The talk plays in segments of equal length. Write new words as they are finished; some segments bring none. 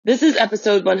This is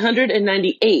episode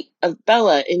 198 of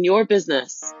Bella in Your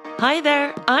Business. Hi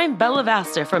there, I'm Bella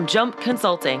Vasta from Jump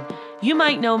Consulting. You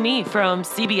might know me from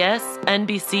CBS,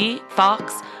 NBC,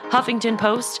 Fox, Huffington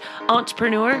Post,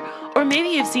 Entrepreneur, or maybe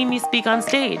you've seen me speak on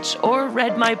stage or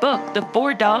read my book, The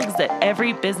 4 Dogs That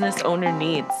Every Business Owner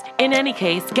Needs. In any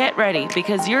case, get ready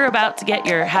because you're about to get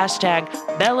your hashtag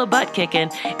Bella butt kicking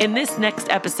in this next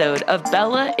episode of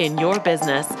Bella in Your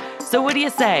Business. So what do you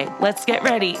say? Let's get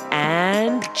ready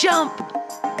and jump.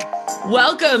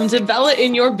 Welcome to Bella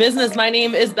in Your Business. My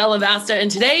name is Bella Vasta, and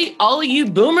today, all of you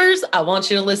boomers, I want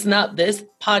you to listen up. This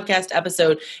podcast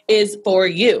episode is for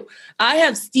you. I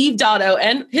have Steve Dotto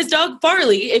and his dog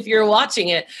Farley, if you're watching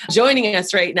it, joining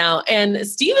us right now. And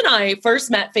Steve and I first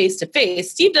met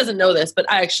face-to-face. Steve doesn't know this, but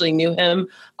I actually knew him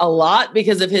a lot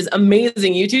because of his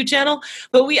amazing YouTube channel.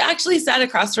 But we actually sat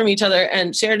across from each other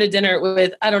and shared a dinner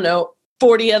with,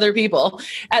 40 other people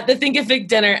at the Thinkific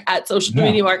dinner at Social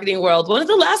Media Marketing World, one of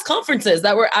the last conferences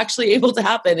that were actually able to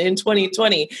happen in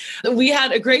 2020. We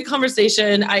had a great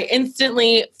conversation. I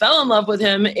instantly fell in love with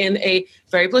him in a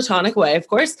very platonic way, of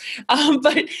course.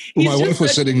 But my wife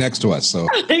was sitting next to us. So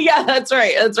yeah, that's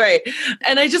right. That's right.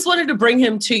 And I just wanted to bring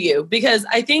him to you because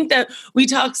I think that we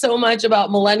talk so much about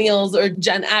millennials or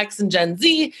Gen X and Gen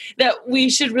Z that we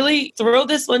should really throw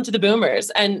this one to the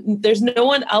boomers. And there's no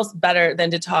one else better than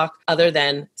to talk other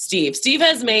than Steve. Steve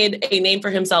has made a name for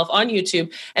himself on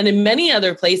YouTube and in many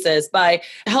other places by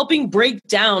helping break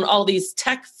down all these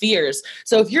tech fears.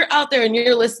 So if you're out there and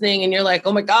you're listening and you're like,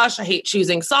 oh my gosh, I hate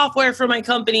choosing software for my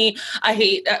company. I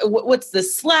hate what's the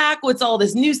Slack? What's all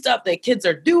this new stuff that kids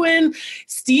are doing?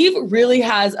 Steve really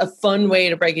has a fun way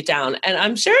to break it down. And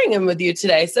I'm sharing him with you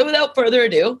today. So without further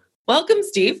ado, welcome,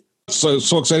 Steve. So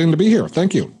exciting to be here.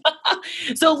 Thank you.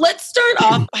 So let's start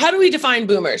off. How do we define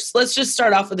boomers? Let's just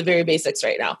start off with the very basics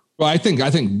right now. Well, I think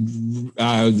kind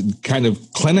of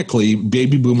clinically,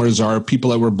 baby boomers are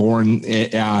people that were born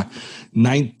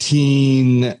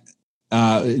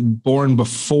born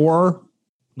before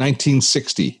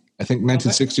 1960. I think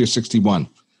 1960 or 61.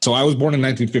 So I was born in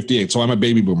 1958. So I'm a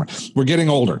baby boomer. We're getting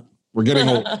older.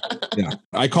 Yeah.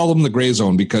 I call them the gray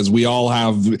zone because we all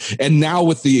have, and now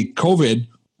with the COVID,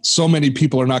 so many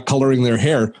people are not coloring their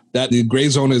hair that the gray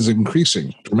zone is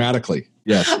increasing dramatically.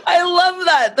 Yes. I love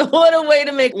that. What a way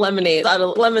to make lemonade out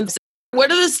of lemons.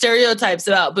 What are the stereotypes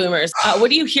about boomers?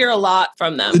 What do you hear a lot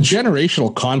from them? The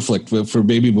generational conflict for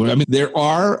baby boomers. I mean, there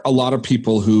are a lot of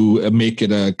people who make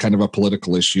it a kind of a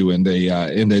political issue and a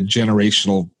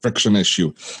generational friction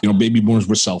issue. Baby boomers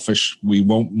were selfish. We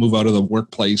won't move out of the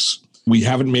workplace. We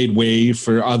haven't made way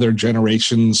for other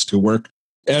generations to work.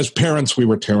 As parents, we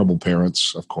were terrible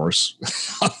parents, of course.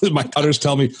 My daughters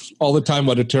tell me all the time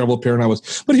what a terrible parent I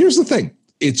was. But here's the thing.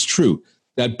 It's true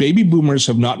that baby boomers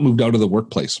have not moved out of the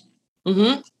workplace.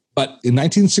 Mm-hmm. But in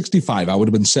 1965, I would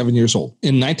have been 7 years old.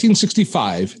 In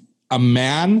 1965, a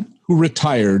man who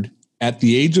retired at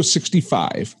the age of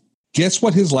 65, guess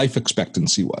what his life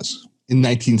expectancy was in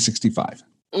 1965?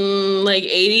 Like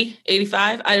 80,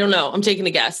 85? I don't know. I'm taking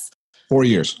a guess. 4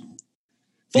 years.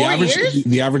 4 years?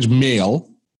 The average male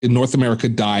in North America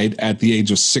died at the age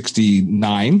of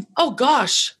 69. Oh,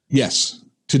 gosh. Yes.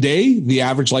 Today, the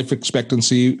average life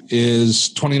expectancy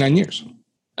is 29 years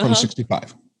from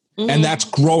 65. Mm-hmm. And that's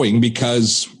growing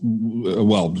because,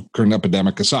 current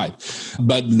epidemic aside,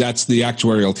 but that's the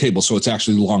actuarial table. So it's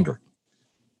actually longer.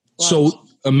 Wow. So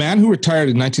a man who retired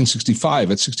in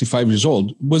 1965 at 65 years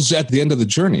old was at the end of the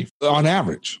journey on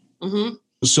average. Mm-hmm.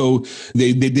 So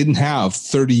they didn't have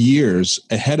 30 years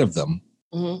ahead of them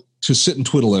to sit and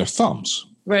twiddle their thumbs.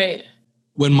 Right.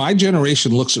 When my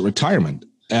generation looks at retirement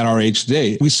at our age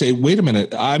today, we say, wait a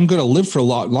minute, I'm going to live for a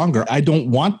lot longer. I don't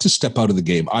want to step out of the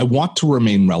game. I want to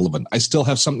remain relevant. I still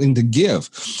have something to give.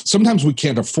 Sometimes we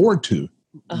can't afford to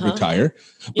retire,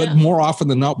 but more often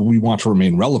than not, we want to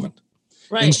remain relevant.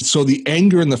 Right. And so the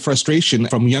anger and the frustration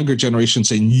from younger generations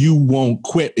saying, you won't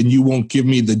quit and you won't give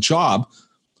me the job.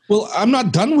 Well, I'm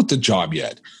not done with the job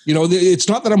yet. It's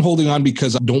not that I'm holding on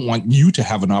because I don't want you to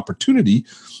have an opportunity.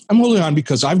 I'm holding on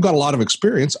because I've got a lot of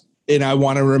experience and I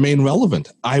want to remain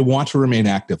relevant. I want to remain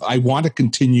active. I want to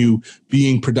continue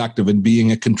being productive and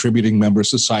being a contributing member of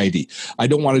society. I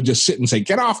don't want to just sit and say,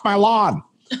 get off my lawn.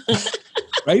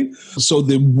 Right? So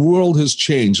the world has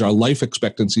changed. Our life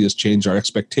expectancy has changed. Our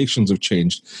expectations have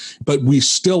changed. But we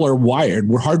still are wired.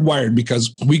 We're hardwired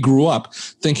because we grew up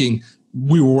thinking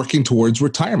we were working towards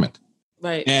retirement.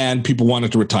 Right. And people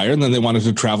wanted to retire and then they wanted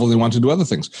to travel and they wanted to do other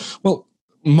things. Well,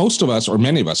 most of us, or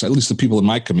many of us, at least the people in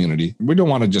my community, we don't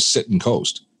want to just sit and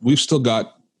coast. We've still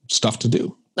got stuff to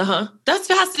do. That's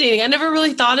fascinating. I never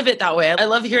really thought of it that way. I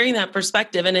love hearing that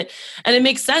perspective, and it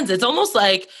makes sense. It's almost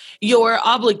like your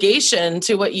obligation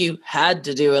to what you had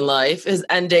to do in life is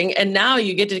ending. And now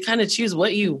you get to kind of choose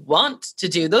what you want to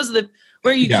do. Those are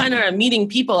where you kind of are meeting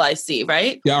people, I see,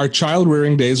 right? Yeah, our child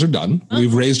rearing days are done. Huh?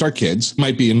 We've raised our kids,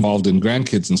 might be involved in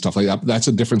grandkids and stuff like that. But that's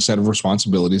a different set of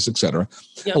responsibilities, et cetera.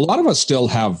 Yep. A lot of us still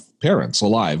have parents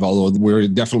alive, although we're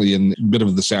definitely in a bit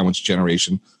of the sandwich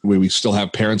generation where we still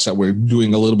have parents that we're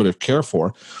doing a little bit of care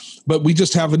for. But we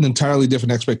just have an entirely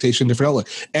different expectation, different outlook.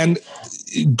 And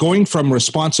going from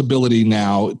responsibility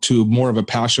now to more of a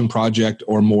passion project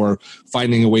or more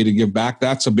finding a way to give back,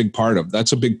 that's a big part of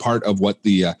what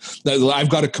I've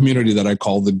got a community that I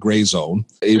call the Gray Zone.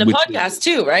 And a podcast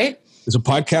too, right? There's a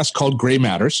podcast called Gray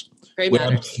Matters. Gray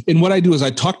Matters. And what I do is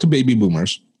I talk to baby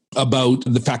boomers about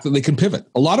the fact that they can pivot.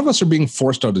 A lot of us are being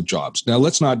forced out of jobs. Now,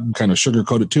 let's not kind of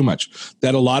sugarcoat it too much.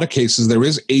 That a lot of cases, there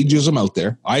is ageism out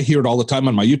there. I hear it all the time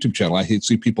on my YouTube channel. I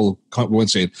see people come and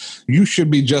saying, you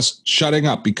should be just shutting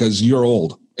up because you're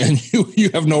old and you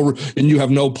have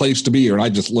no place to be here. And I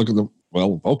just look at them,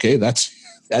 well, okay, that's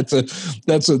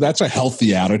a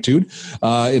healthy attitude.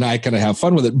 And I kind of have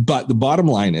fun with it. But the bottom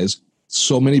line is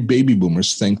so many baby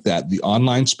boomers think that the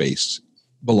online space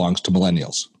belongs to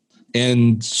millennials.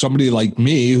 And somebody like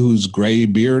me who's gray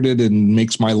bearded and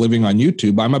makes my living on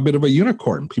YouTube, I'm a bit of a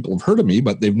unicorn. People have heard of me,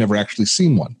 but they've never actually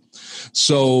seen one.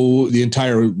 So the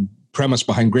entire premise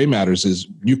behind Gray Matters is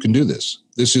you can do this.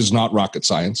 This is not rocket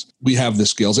science. We have the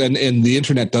skills and the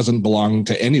internet doesn't belong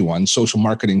to anyone. Social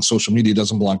marketing, social media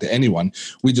doesn't belong to anyone.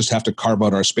 We just have to carve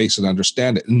out our space and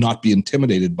understand it and not be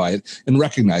intimidated by it and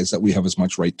recognize that we have as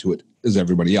much right to it as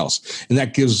everybody else. And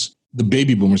that gives the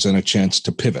baby boomers then a chance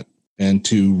to pivot and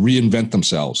to reinvent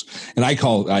themselves. And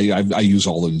I use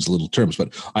all of these little terms,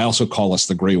 but I also call us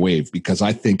the gray wave because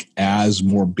I think as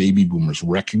more baby boomers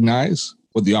recognize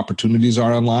what the opportunities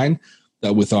are online,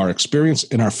 that with our experience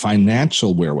and our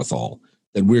financial wherewithal,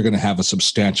 that we're going to have a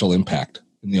substantial impact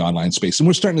in the online space. And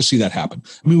we're starting to see that happen.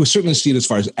 I mean, we certainly see it as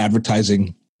far as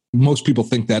advertising. Most people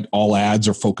think that all ads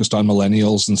are focused on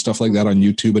millennials and stuff like that on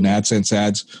YouTube and AdSense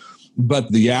ads,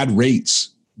 but the ad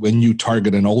rates when you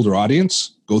target an older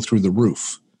audience go through the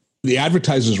roof. The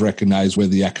advertisers recognize where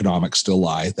the economics still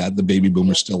lie, that the baby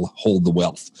boomers still hold the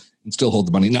wealth and still hold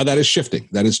the money. Now that is shifting.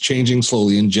 That is changing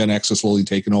slowly and Gen X is slowly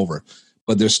taking over,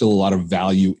 but there's still a lot of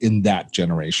value in that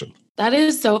generation. That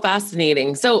is so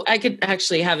fascinating. So I could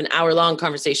actually have an hour-long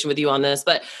conversation with you on this,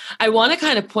 but I want to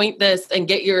kind of point this and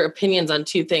get your opinions on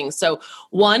two things. So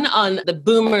one, on the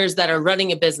boomers that are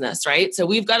running a business, right? So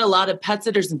we've got a lot of pet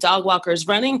sitters and dog walkers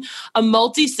running a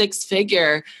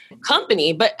multi-six-figure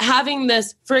company, but having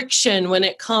this friction when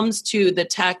it comes to the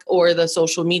tech or the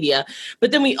social media.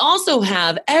 But then we also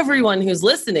have everyone who's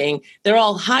listening, they're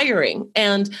all hiring.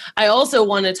 And I also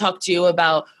want to talk to you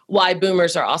about why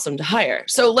boomers are awesome to hire.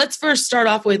 So let's first start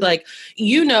off with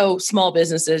small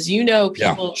businesses,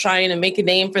 people trying to make a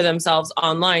name for themselves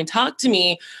online. Talk to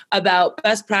me about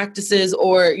best practices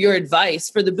or your advice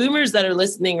for the boomers that are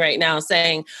listening right now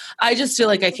saying, I just feel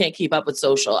like I can't keep up with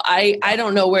social. I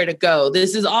don't know where to go.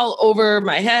 This is all over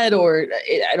my head, or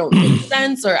I don't make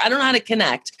sense, or I don't know how to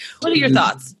connect. What are your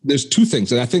thoughts? There's two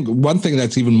things. And I think one thing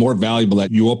that's even more valuable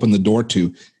that you open the door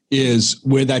to is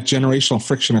where that generational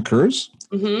friction occurs.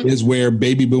 Mm-hmm. Is where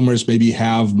baby boomers maybe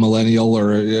have millennial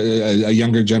or a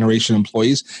younger generation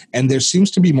employees, and there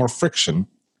seems to be more friction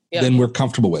than we're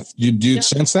comfortable with. Do you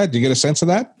sense that? Do you get a sense of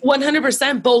that?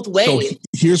 100% both ways. So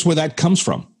here's where that comes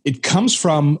from. It comes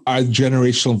from our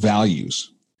generational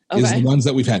values, is the ones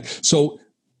that we've had. So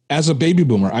as a baby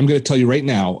boomer, I'm going to tell you right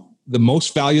now, the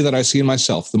most value that I see in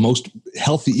myself, the most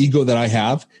healthy ego that I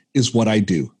have is what I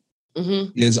do.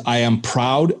 Mm-hmm. Is I am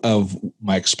proud of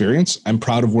my experience. I'm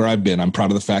proud of where I've been. I'm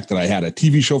proud of the fact that I had a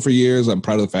TV show for years. I'm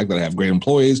proud of the fact that I have great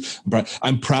employees.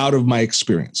 I'm proud of my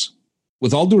experience.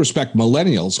 With all due respect,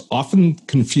 millennials often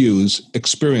confuse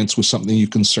experience with something you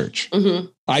can search. Mm-hmm.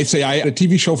 I say I had a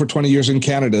TV show for 20 years in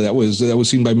Canada that was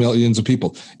seen by millions of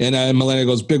people. And a millennial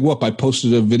goes, big whoop, I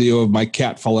posted a video of my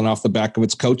cat falling off the back of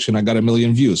its couch and I got 1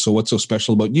 million views. So what's so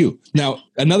special about you? Now,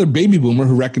 another baby boomer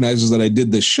who recognizes that I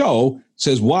did this show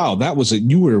says, wow,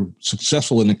 you were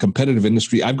successful in a competitive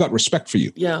industry. I've got respect for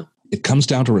you. Yeah. It comes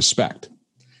down to respect.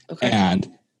 Okay.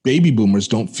 And baby boomers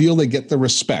don't feel they get the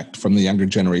respect from the younger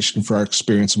generation for our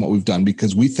experience and what we've done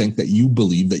because we think that you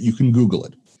believe that you can Google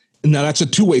it. And now that's a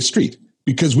two-way street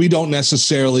because we don't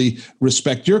necessarily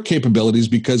respect your capabilities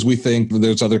because we think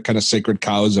there's other kind of sacred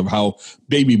cows of how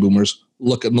baby boomers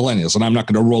look at millennials. And I'm not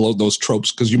going to roll out those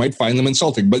tropes because you might find them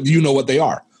insulting, but you know what they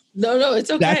are. No, it's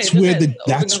okay. That's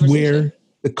where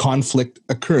the conflict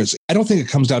occurs. I don't think it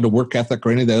comes down to work ethic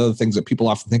or any of the other things that people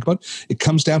often think about. It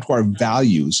comes down to our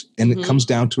values and it comes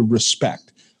down to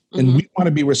respect. And we want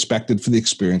to be respected for the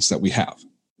experience that we have.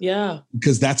 Yeah.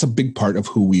 Because that's a big part of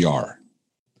who we are.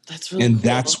 That's really and cool.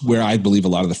 That's where I believe a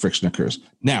lot of the friction occurs.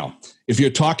 Now, if you're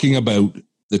talking about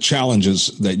the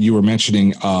challenges that you were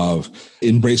mentioning of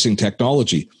embracing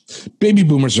technology, baby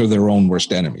boomers are their own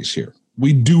worst enemies here.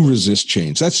 We do resist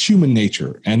change. That's human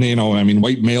nature. And,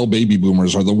 white male baby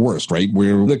boomers are the worst, right?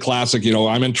 We're the classic,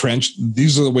 I'm entrenched.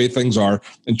 These are the way things are.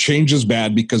 And change is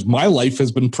bad because my life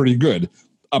has been pretty good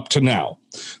up to now.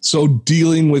 So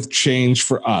dealing with change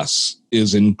for us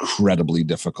is incredibly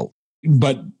difficult.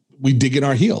 But we dig in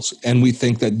our heels and we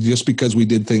think that just because we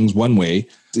did things one way,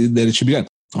 that it should be done.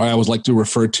 I always like to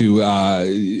refer to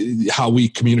how we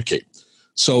communicate.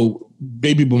 So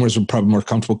baby boomers are probably more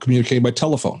comfortable communicating by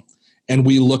telephone. And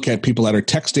we look at people that are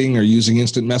texting or using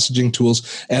instant messaging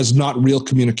tools as not real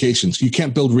communications. You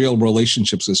can't build real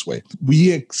relationships this way.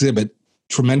 We exhibit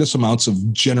tremendous amounts of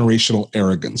generational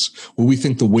arrogance where we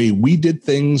think the way we did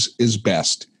things is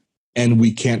best and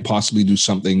we can't possibly do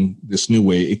something this new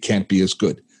way. It can't be as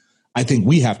good. I think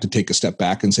we have to take a step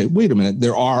back and say, wait a minute,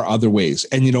 there are other ways.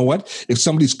 And you know what? If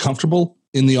somebody's comfortable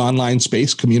in the online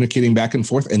space, communicating back and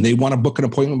forth, and they want to book an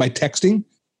appointment by texting,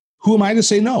 who am I to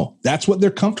say no? That's what they're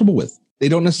comfortable with. They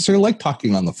don't necessarily like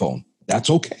talking on the phone. That's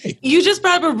okay. You just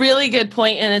brought up a really good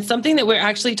point, and it's something that we're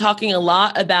actually talking a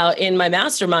lot about in my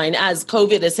mastermind as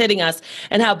COVID is hitting us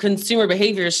and how consumer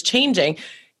behavior is changing.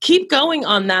 Keep going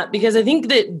on that, because I think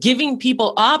that giving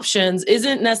people options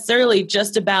isn't necessarily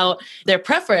just about their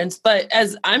preference, but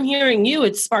as I'm hearing you,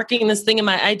 it's sparking this thing in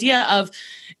my idea of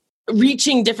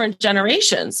reaching different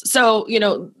generations. So,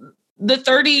 the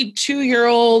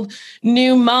 32-year-old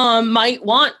new mom might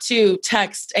want to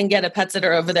text and get a pet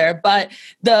sitter over there, but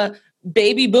the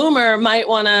baby boomer might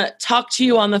want to talk to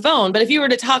you on the phone. But if you were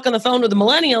to talk on the phone with a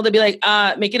millennial, they'd be like,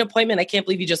 make an appointment. I can't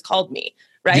believe you just called me.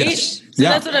 Right? Yes. So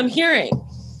that's what I'm hearing.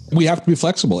 We have to be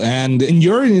flexible. And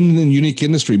you're in a unique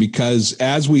industry because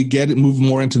as we move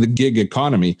more into the gig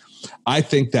economy, I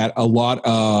think that a lot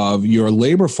of your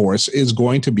labor force is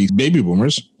going to be baby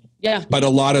boomers. Yeah. But a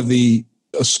lot of the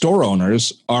store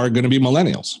owners are going to be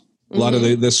millennials. A lot of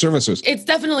the servicers. It's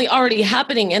definitely already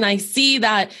happening. And I see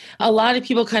that a lot of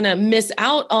people kind of miss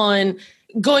out on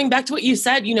going back to what you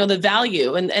said, the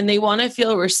value, and they want to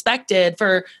feel respected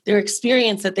for their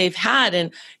experience that they've had.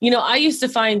 And, I used to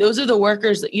find those are the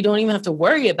workers that you don't even have to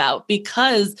worry about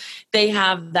because they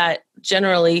have that,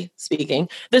 generally speaking,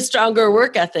 the stronger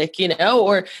work ethic,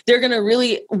 or they're going to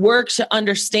really work to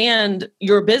understand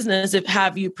your business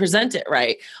have you present it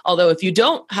right. Although if you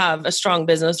don't have a strong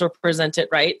business or present it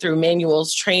right through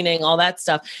manuals, training, all that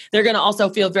stuff, they're going to also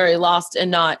feel very lost and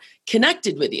not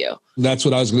connected with you. That's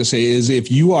what I was going to say is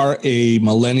if you are a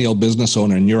millennial business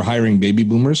owner and you're hiring baby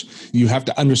boomers, you have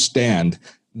to understand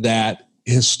that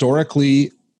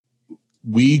historically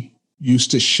we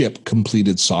used to ship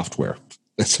completed software.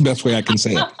 That's the best way I can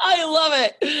say it. I love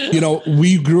it.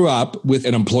 We grew up with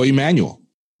an employee manual.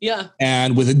 Yeah.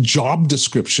 And with a job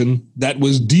description that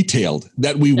was detailed,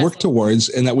 that we worked towards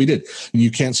and that we did. You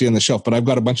can't see on the shelf, but I've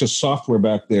got a bunch of software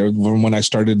back there from when I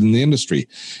started in the industry.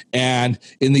 And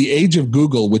in the age of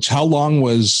Google, which how long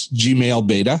was Gmail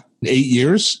beta? 8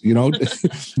 years?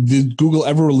 Did Google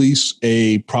ever release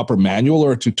a proper manual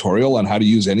or a tutorial on how to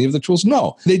use any of the tools?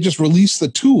 No, they just released the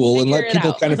tool and let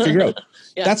people kind of figure out.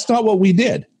 Yeah. That's not what we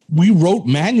did. We wrote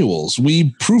manuals,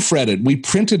 we proofread it, we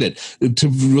printed it. To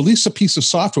release a piece of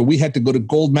software, we had to go to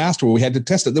Gold Master where we had to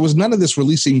test it. There was none of this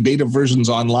releasing beta versions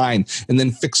online and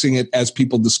then fixing it as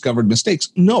people discovered mistakes.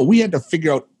 No, we had to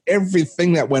figure out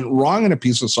everything that went wrong in a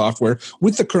piece of software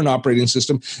with the current operating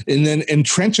system and then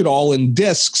entrench it all in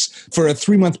disks for a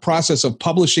 3-month process of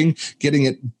publishing, getting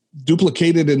it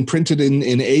duplicated and printed in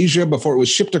Asia before it was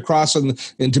shipped across and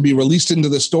to be released into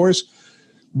the stores.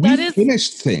 We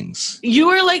finished things. You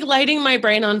are like lighting my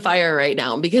brain on fire right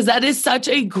now because that is such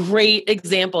a great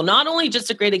example. Not only just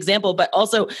a great example, but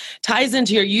also ties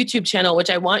into your YouTube channel, which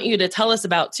I want you to tell us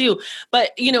about too.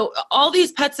 But, all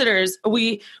these pet sitters,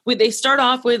 they start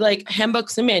off with like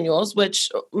handbooks and manuals,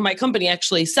 which my company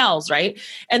actually sells, right?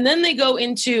 And then they go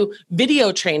into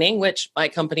video training, which my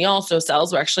company also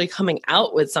sells. We're actually coming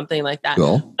out with something like that.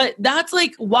 Cool. But that's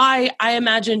like why I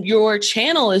imagine your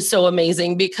channel is so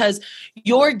amazing because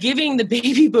you're giving the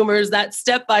baby boomers that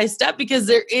step by step because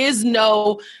there is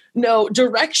no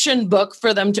direction book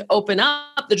for them to open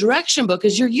up. The direction book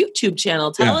is your YouTube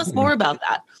channel. Tell us more about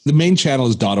that. The main channel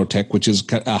is Dottotech, which is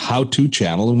a how-to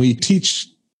channel, and we teach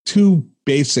 2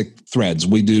 basic threads.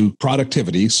 We do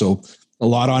productivity, so a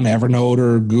lot on Evernote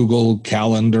or Google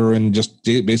Calendar and just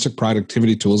basic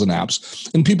productivity tools and apps.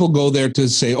 And people go there to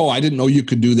say, oh, I didn't know you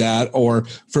could do that, or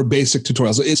for basic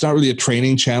tutorials. It's not really a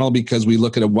training channel because we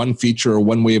look at a one feature or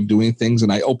one way of doing things,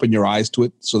 and I open your eyes to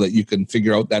it so that you can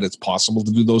figure out that it's possible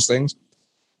to do those things.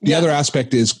 The other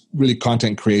aspect is really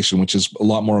content creation, which is a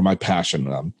lot more of my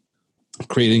passion.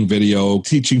 Creating video,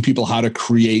 teaching people how to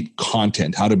create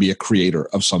content, how to be a creator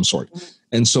of some sort.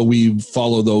 And so we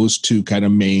follow those two kind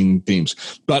of main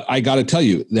themes. But I got to tell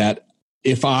you that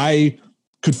if I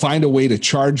could find a way to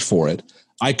charge for it,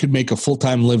 I could make a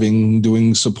full-time living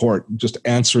doing support, just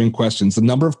answering questions. The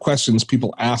number of questions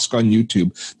people ask on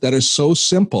YouTube that are so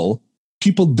simple,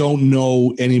 people don't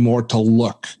know anymore to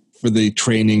look for the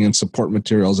training and support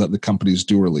materials that the companies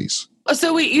do release.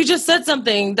 So you just said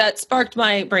something that sparked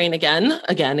my brain again.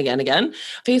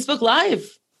 Facebook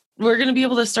Live. We're going to be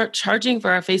able to start charging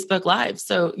for our Facebook Live.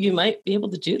 So you might be able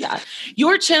to do that.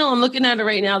 Your channel, I'm looking at it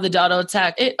right now, the Dotto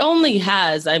Tech, it only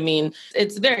has,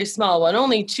 it's a very small one,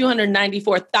 only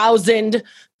 294,000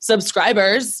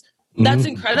 subscribers. That's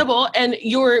incredible. And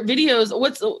your videos,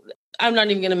 I'm not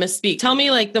even going to misspeak. Tell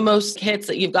me like the most hits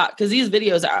that you've got, because these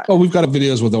videos are. Oh, we've got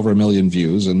videos with over 1 million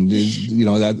views. And,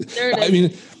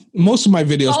 most of my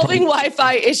videos. Solving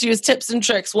Wi-Fi issues, tips and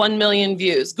tricks, 1 million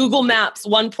views. Google Maps,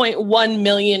 1.1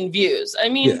 million views.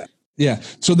 Yeah.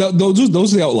 So those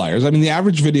are the outliers. The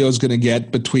average video is going to get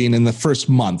between in the first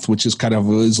month, which is kind of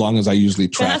as long as I usually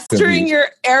track. Mastering your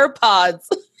AirPods.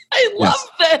 I love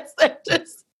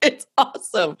this. It's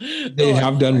awesome. They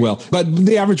have done well. But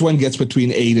the average one gets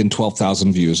between 8,000 and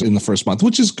 12,000 views in the first month,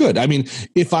 which is good.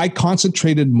 If I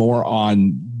concentrated more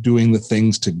on doing the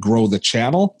things to grow the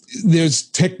channel, there's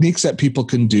techniques that people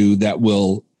can do that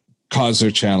will cause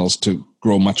their channels to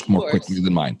grow much more quickly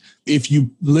than mine. If you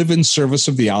live in service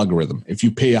of the algorithm, if you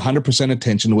pay 100%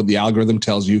 attention to what the algorithm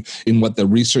tells you and what the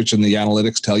research and the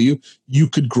analytics tell you, you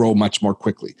could grow much more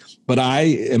quickly. But I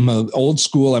am old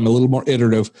school. I'm a little more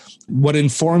iterative. What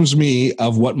informs me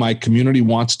of what my community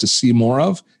wants to see more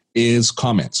of is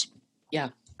comments. Yeah.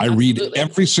 I read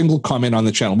every single comment on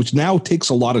the channel, which now takes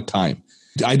a lot of time.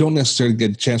 I don't necessarily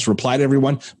get a chance to reply to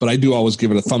everyone, but I do always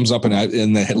give it a thumbs up and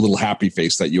the little happy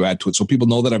face that you add to it. So people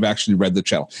know that I've actually read the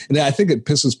channel. And I think it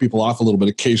pisses people off a little bit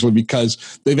occasionally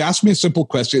because they've asked me a simple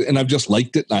question and I've just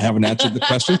liked it and I haven't answered the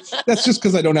question. That's just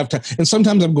because I don't have time. And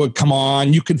sometimes I'm going, come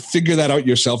on, you can figure that out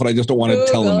yourself. And I just don't want to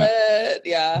tell them that.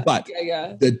 Yeah. But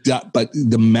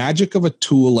the magic of a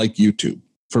tool like YouTube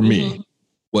for me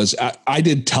was I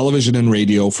did television and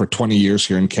radio for 20 years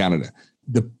here in Canada.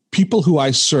 The people who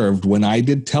I served when I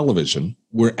did television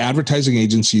were advertising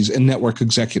agencies and network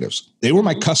executives. They were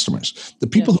my customers. The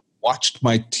people who watched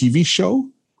my TV show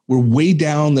were way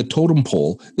down the totem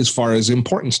pole as far as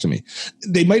importance to me.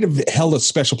 They might have held a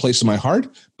special place in my heart,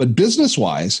 but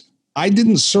business-wise, I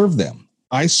didn't serve them.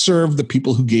 I served the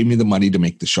people who gave me the money to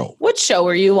make the show. What show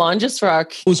were you on? Just for our...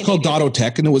 It was called Dotto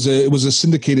Tech, and it was a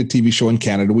syndicated TV show in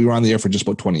Canada. We were on the air for just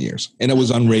about 20 years, and it was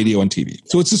on radio and TV.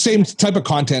 So it's the same type of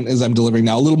content as I'm delivering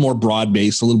now, a little more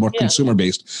broad-based, a little more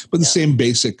consumer-based, but the same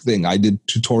basic thing. I did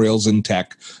tutorials in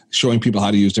tech, showing people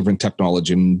how to use different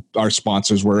technology, and our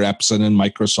sponsors were Epson and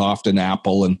Microsoft and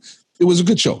Apple, and it was a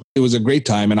good show. It was a great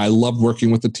time, and I loved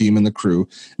working with the team and the crew,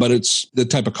 but it's the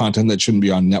type of content that shouldn't be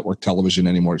on network television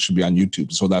anymore. It should be on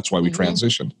YouTube. So that's why we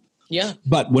transitioned. Yeah.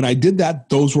 But when I did that,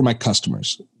 those were my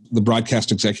customers, the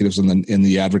broadcast executives and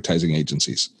the advertising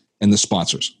agencies and the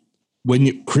sponsors. When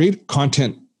you create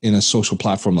content in a social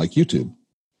platform like YouTube,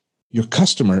 your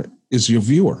customer is your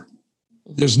viewer.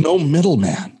 There's no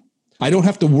middleman. I don't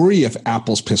have to worry if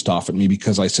Apple's pissed off at me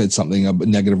because I said something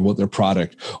negative about their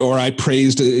product or I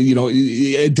praised,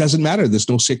 it doesn't matter. There's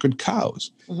no sacred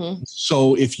cows.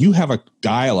 So if you have a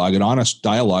dialogue, an honest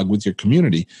dialogue with your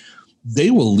community, they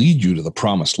will lead you to the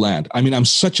promised land. I'm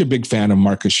such a big fan of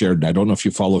Marcus Sheridan. I don't know if you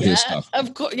follow his stuff.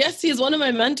 Of course. Yes, he's one of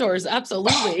my mentors.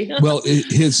 Absolutely. Well,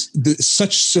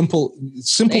 such simple.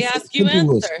 They ask you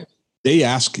answer. They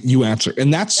ask you answer.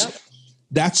 And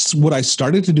that's what I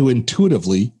started to do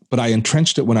intuitively, but I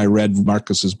entrenched it when I read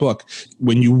Marcus's book.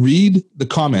 When you read the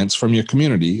comments from your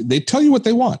community, they tell you what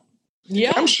they want.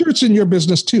 Yeah. I'm sure it's in your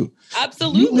business too.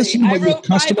 Absolutely. I wrote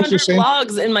 500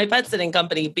 blogs in my pet sitting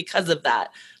company because of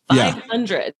that.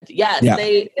 500. Yes.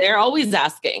 They're always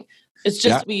asking. It's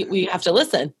just we have to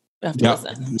listen.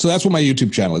 Listen. So that's what my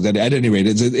YouTube channel is. At any rate,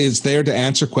 it's there to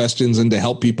answer questions and to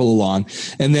help people along.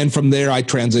 And then from there, I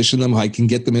transition them. I can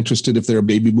get them interested. If they're a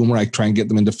baby boomer, I try and get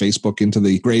them into Facebook, into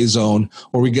the gray zone,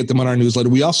 or we get them on our newsletter.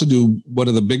 We also do, one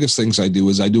of the biggest things I do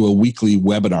is I do a weekly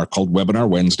webinar called Webinar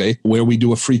Wednesday, where we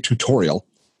do a free tutorial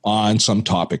on some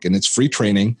topic. And it's free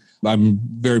training. I'm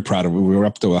very proud of it. We were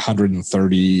up to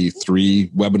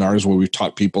 133 webinars where we've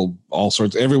taught people all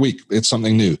sorts. Every week, it's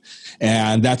something new.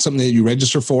 And that's something that you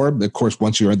register for. Of course,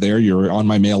 once you are there, you're on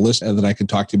my mail list, and then I can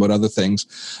talk to you about other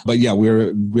things. But yeah,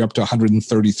 we're up to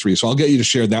 133. So I'll get you to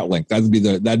share that link. That'd be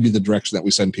the direction that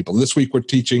we send people. This week, we're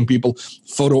teaching people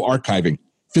photo archiving,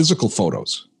 physical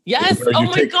photos. Yes. Oh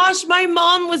my gosh. My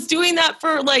mom was doing that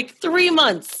for like 3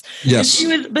 months. Yes.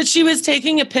 She was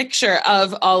taking a picture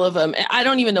of all of them. I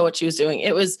don't even know what she was doing.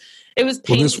 It was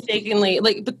painstakingly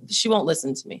but she won't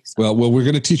listen to me. So. Well, we're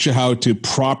going to teach you how to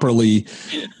properly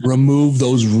remove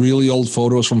those really old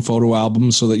photos from photo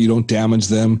albums so that you don't damage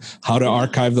them, how to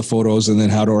archive the photos, and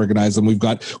then how to organize them. We've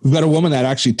got a woman that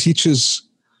actually teaches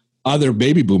other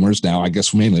baby boomers now, I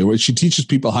guess mainly, where she teaches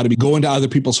people how to go into other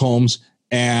people's homes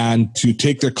and to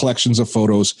take their collections of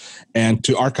photos and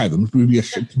to archive them, to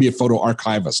be a photo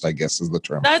archivist, I guess is the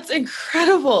term. That's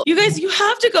incredible. You guys, you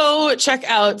have to go check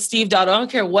out Steve Dotto. I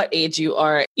don't care what age you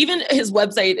are. Even his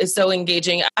website is so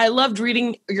engaging. I loved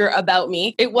reading your About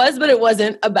Me. It was, but it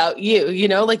wasn't about you. You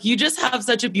know, like you just have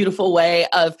such a beautiful way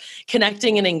of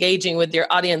connecting and engaging with your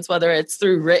audience, whether it's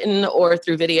through written or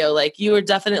through video. Like you are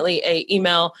definitely a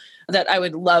email that I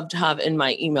would love to have in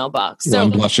my email box. So I'm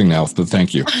blushing now, but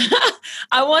thank you.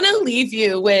 I want to leave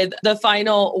you with the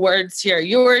final words here.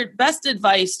 Your best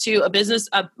advice to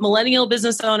a millennial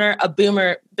business owner, a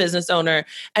boomer business owner,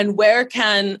 and where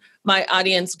can my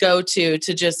audience go to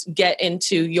just get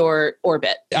into your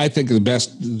orbit? I think the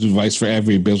best advice for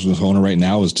every business owner right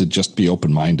now is to just be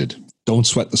open-minded. Don't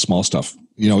sweat the small stuff.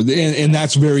 You know, and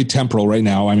that's very temporal right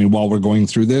now. I mean, while we're going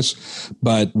through this,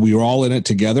 but we're all in it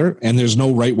together, and there's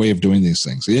no right way of doing these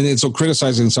things. And so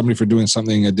criticizing somebody for doing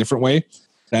something a different way,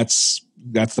 that's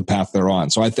the path they're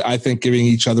on. So I think giving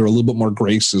each other a little bit more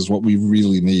grace is what we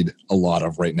really need a lot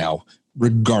of right now,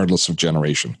 regardless of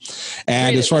generation.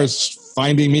 And as far as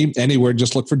finding me anywhere,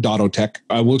 just look for Dottotech.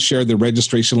 I will share the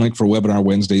registration link for Webinar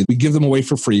Wednesday. We give them away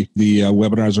for free. The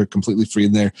webinars are completely free,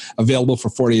 and they're available for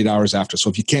 48 hours after. So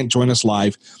if you can't join us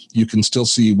live, you can still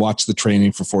watch the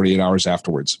training for 48 hours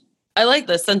afterwards. I like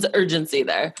this sense of urgency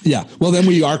there. Yeah. Well, then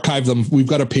we archive them. We've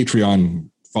got a Patreon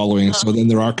following. So then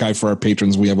they're archived for our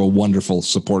patrons. We have a wonderful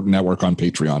support network on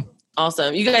Patreon.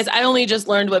 Awesome. You guys, I only just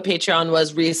learned what Patreon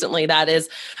was recently. That is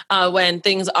when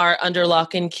things are under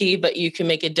lock and key, but you can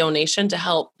make a donation to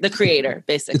help the creator,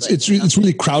 basically. It's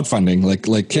really crowdfunding, like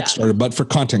Kickstarter, but for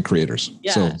content creators.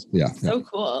 Yeah. So, So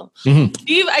cool. Mm-hmm.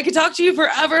 Steve, I could talk to you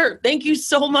forever. Thank you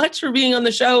so much for being on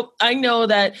the show. I know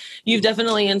that you've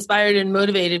definitely inspired and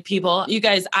motivated people. You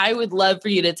guys, I would love for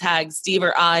you to tag Steve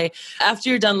or I after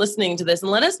you're done listening to this and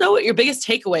let us know what your biggest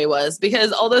takeaway was.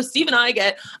 Because although Steve and I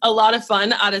get a lot of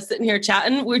fun out of sitting here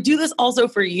chatting, we do this also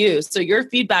for you. So your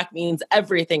feedback means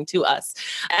everything to us.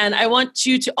 And I want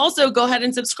you to also go ahead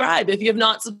and subscribe. If you have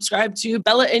not subscribed to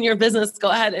Bella in Your Business, go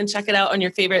ahead and check it out on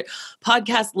your favorite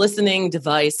podcast listening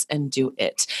device and do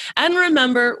it. And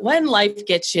remember, when life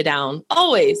gets you down,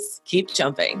 always keep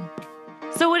jumping.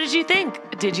 So what did you think?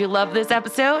 Did you love this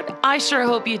episode? I sure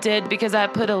hope you did, because I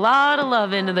put a lot of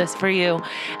love into this for you.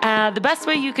 The best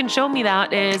way you can show me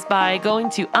that is by going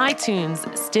to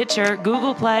iTunes, Stitcher,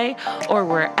 Google Play, or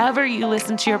wherever you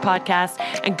listen to your podcast,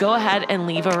 and go ahead and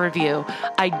leave a review.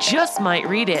 I just might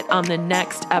read it on the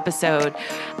next episode.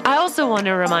 I also want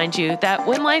to remind you that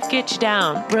when life gets you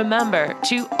down, remember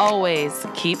to always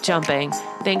keep jumping.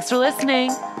 Thanks for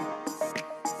listening.